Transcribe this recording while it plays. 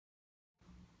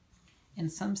In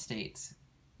some states,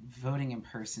 voting in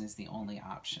person is the only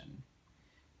option.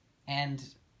 And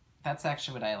that's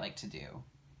actually what I like to do.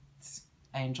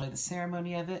 I enjoy the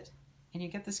ceremony of it, and you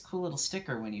get this cool little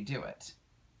sticker when you do it.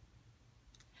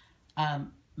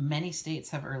 Many states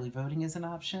have early voting as an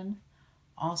option.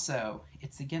 Also,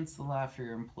 it's against the law for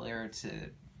your employer to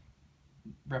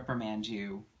reprimand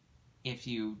you if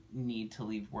you need to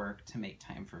leave work to make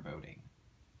time for voting.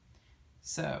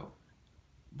 So,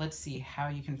 let's see how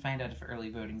you can find out if early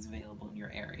voting is available in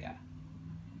your area.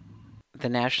 The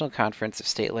National Conference of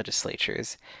State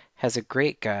Legislatures has a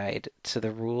great guide to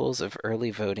the rules of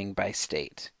early voting by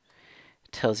state.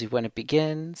 It tells you when it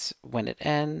begins, when it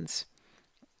ends,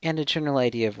 and a general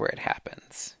idea of where it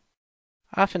happens.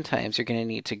 Oftentimes, you're going to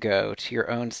need to go to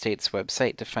your own state's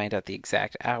website to find out the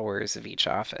exact hours of each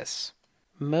office.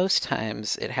 Most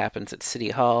times, it happens at City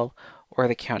Hall or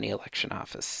the county election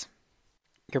office.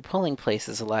 Your polling place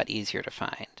is a lot easier to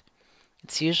find.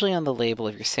 It's usually on the label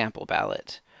of your sample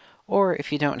ballot, or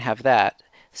if you don't have that,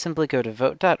 simply go to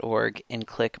vote.org and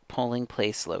click Polling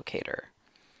Place Locator.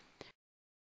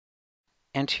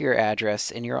 Enter your address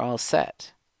and you're all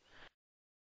set.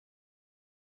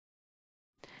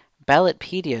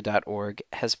 Ballotpedia.org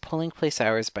has polling place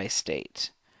hours by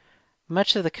state.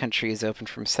 Much of the country is open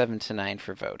from 7 to 9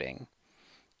 for voting.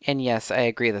 And yes, I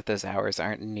agree that those hours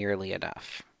aren't nearly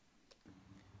enough.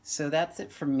 So that's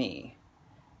it from me.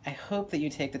 I hope that you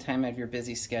take the time out of your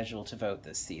busy schedule to vote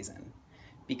this season,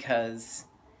 because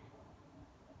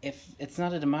if it's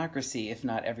not a democracy if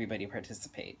not everybody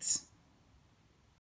participates.